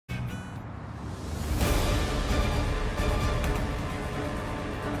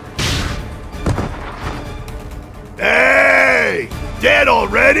dead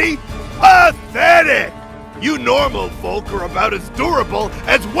already? Pathetic! You normal folk are about as durable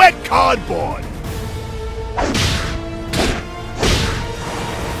as wet cardboard!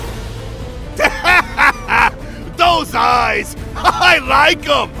 Those eyes! I like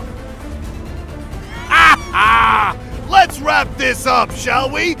them! Let's wrap this up,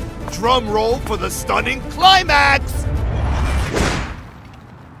 shall we? Drum roll for the stunning climax!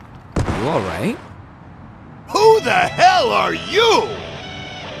 You alright? Who the hell are you?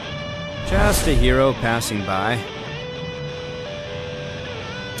 Just a hero passing by.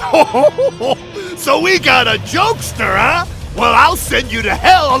 So we got a jokester, huh? Well, I'll send you to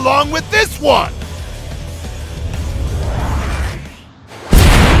hell along with this one!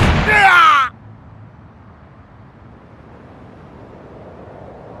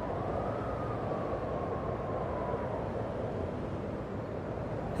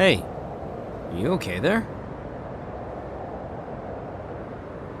 Hey, you okay there?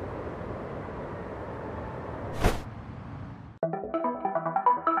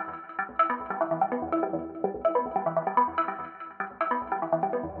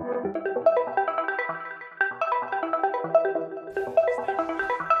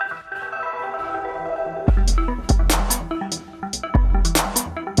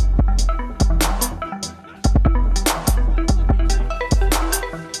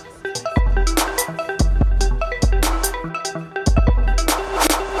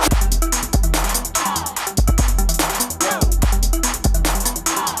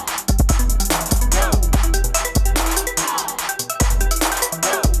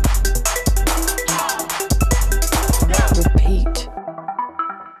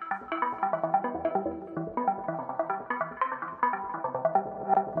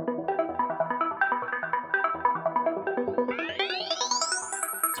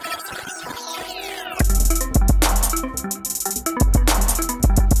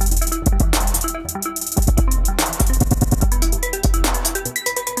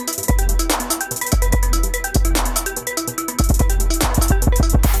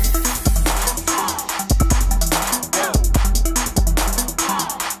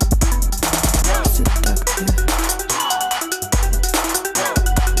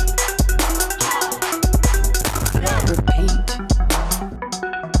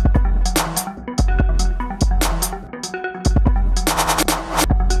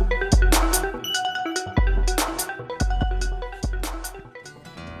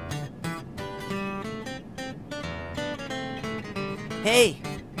 Hey,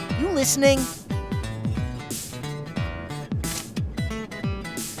 you listening?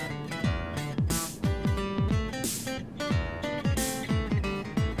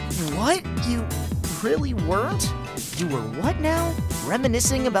 What? You really weren't? You were what now?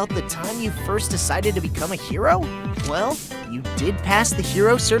 Reminiscing about the time you first decided to become a hero? Well, you did pass the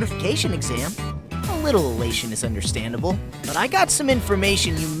hero certification exam. A little elation is understandable, but I got some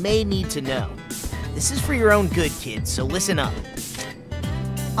information you may need to know. This is for your own good, kid, so listen up.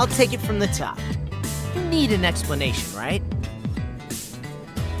 I'll take it from the top. You need an explanation, right?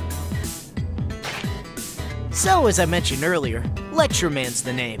 So, as I mentioned earlier, Lecture Man's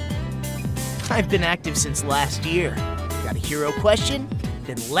the name. I've been active since last year. Got a hero question?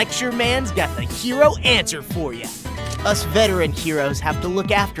 Then Lecture Man's got the hero answer for you. Us veteran heroes have to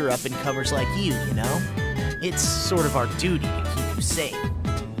look after up-and-comers like you know? It's sort of our duty to keep you safe.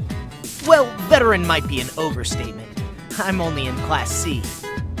 Well, veteran might be an overstatement. I'm only in Class C.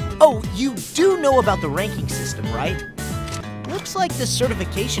 Oh, you do know about the ranking system, right? Looks like the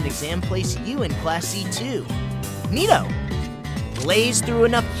certification exam placed you in Class C too. Neato! Blaze through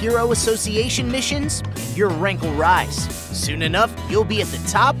enough Hero Association missions, and your rank will rise. Soon enough, you'll be at the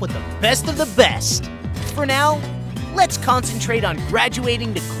top with the best of the best. For now, let's concentrate on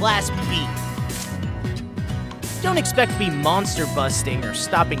graduating to Class B. Don't expect to be monster busting or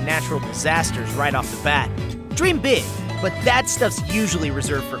stopping natural disasters right off the bat. Dream big, but that stuff's usually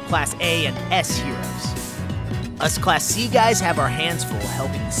reserved for Class A and S heroes. Us Class C guys have our hands full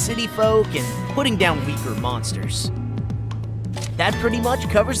helping the city folk and putting down weaker monsters. That pretty much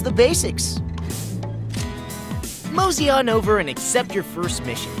covers the basics. Mosey on over and accept your first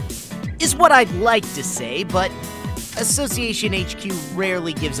mission, is what I'd like to say, but Association HQ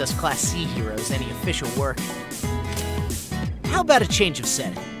rarely gives us Class C heroes any official work. How about a change of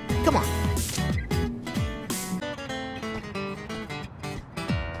setting? Come on.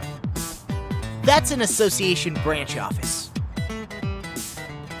 That's an association branch office.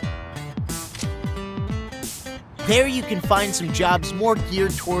 There you can find some jobs more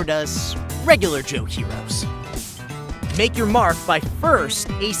geared toward us regular Joe heroes. Make your mark by first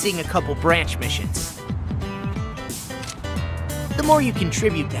acing a couple branch missions. The more you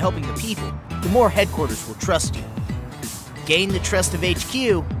contribute to helping the people, the more headquarters will trust you. Gain the trust of HQ,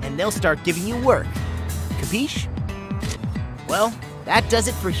 and they'll start giving you work. Capiche? Well, that does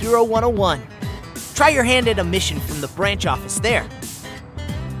it for Hero 101. Try your hand at a mission from the branch office there.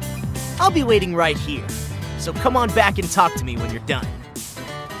 I'll be waiting right here, so come on back and talk to me when you're done.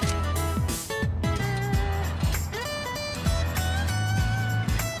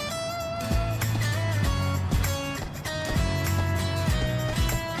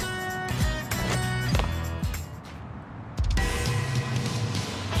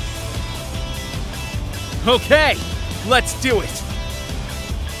 Okay, let's do it!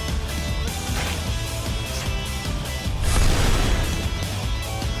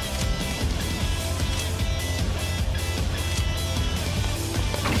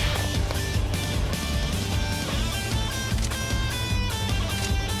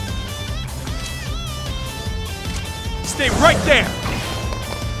 Stay right there!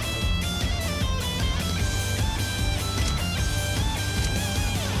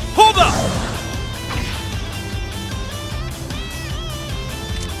 Hold up!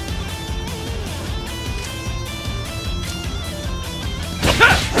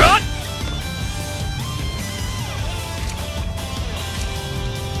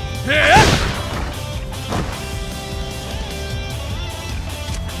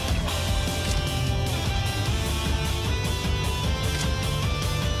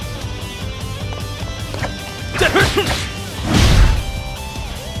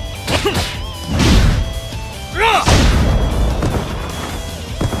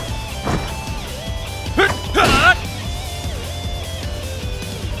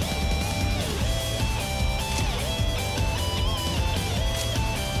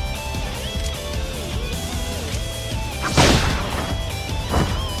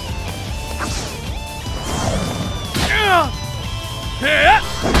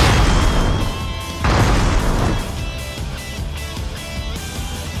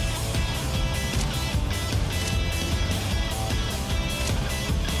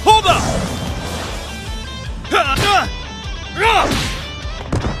 Hold up!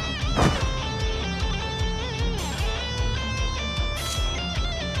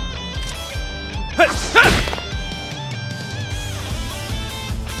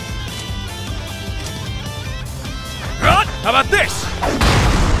 How about this?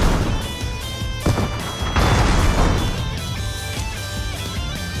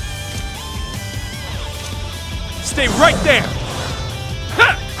 Stay right there!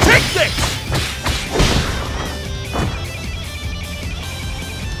 Ha! Take this!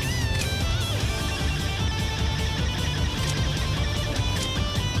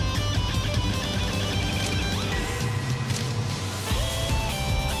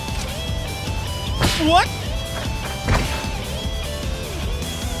 What?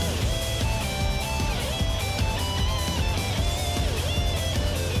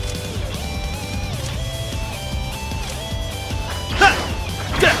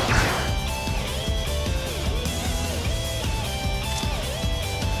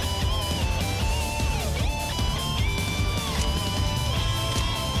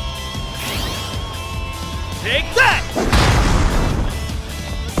 Take that!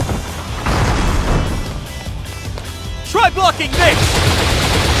 Try blocking this!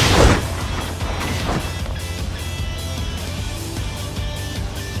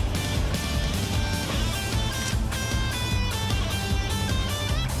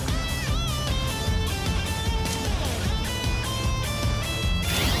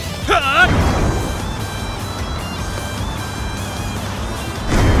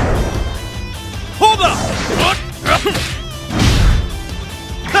 Hold up!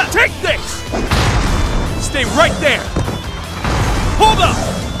 Take this! Stay right there! Hold up!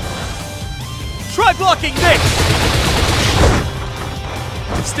 Try blocking this!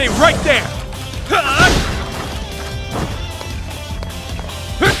 Stay right there!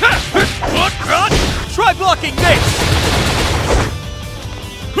 Try blocking this!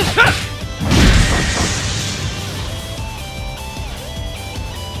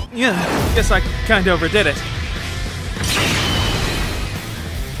 Yeah, guess I kinda overdid it.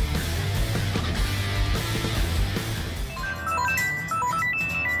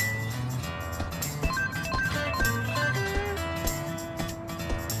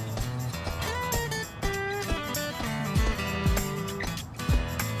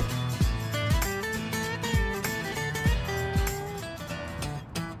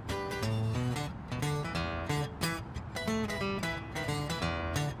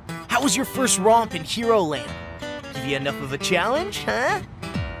 How was your first romp in Hero Land? Give you enough of a challenge, huh?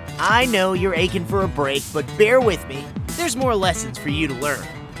 I know you're aching for a break, but bear with me. there's more lessons for you to learn.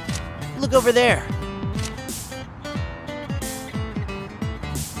 Look over there.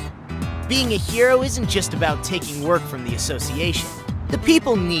 Being a hero isn't just about taking work from the association. The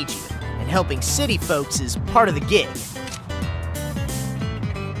people need you, and helping city folks is part of the gig.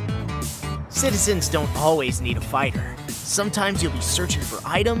 Citizens don't always need a fighter. Sometimes you'll be searching for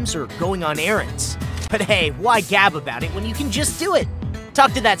items or going on errands. But hey, why gab about it when you can just do it?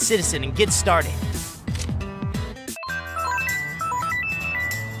 Talk to that citizen and get started.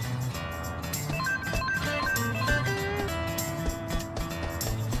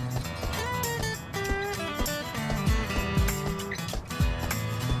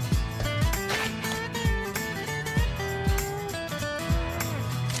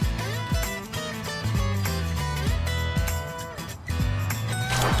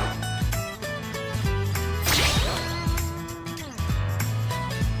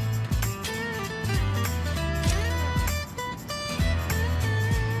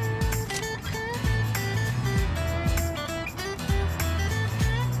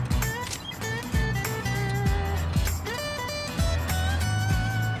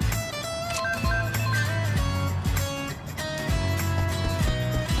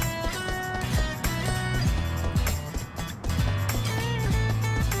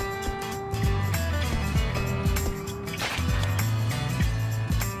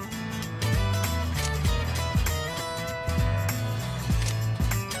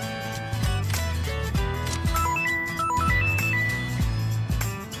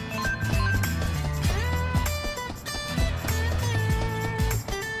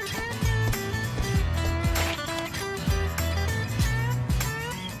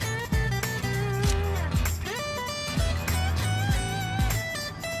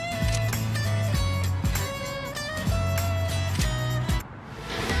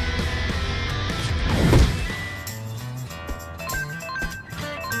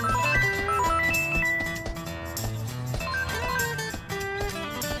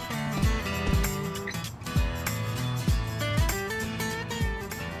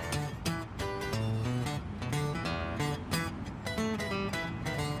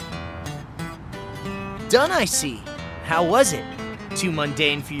 Done, I see. How was it? Too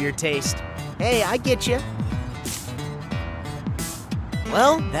mundane for your taste? Hey, I get you.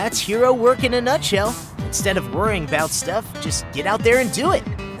 Well, that's hero work in a nutshell. Instead of worrying about stuff, just get out there and do it.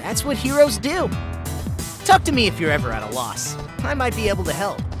 That's what heroes do. Talk to me if you're ever at a loss. I might be able to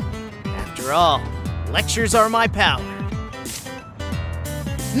help. After all, lectures are my power.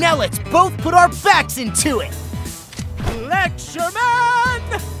 Now let's both put our backs into it!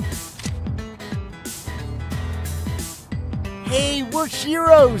 Lectureman! Hey, we're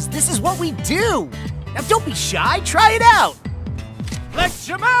heroes! This is what we do! Now don't be shy, try it out!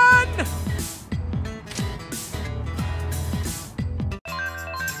 Lectureman!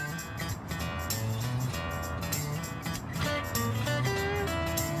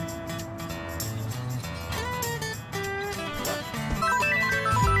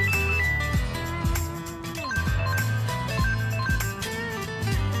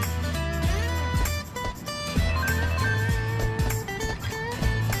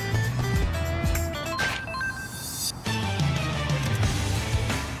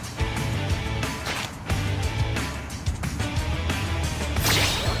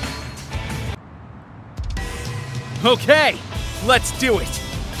 Okay, let's do it.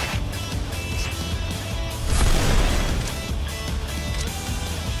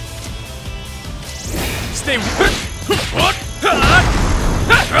 Stay.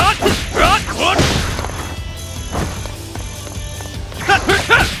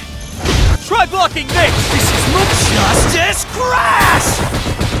 Try blocking this. This is my justice crash!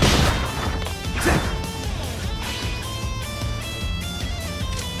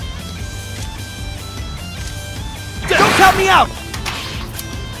 Don't count me out!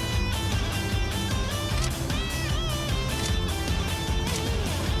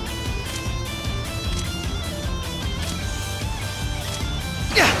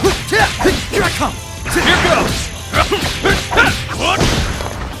 Here I come! Here goes!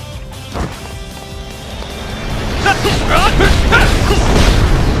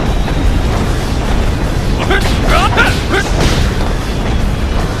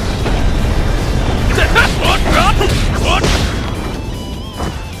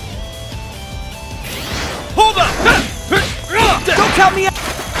 Hold up! Don't count me out!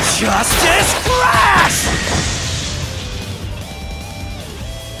 Justice crash!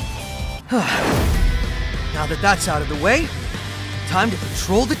 Now that that's out of the way, time to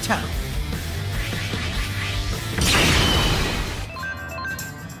patrol the town.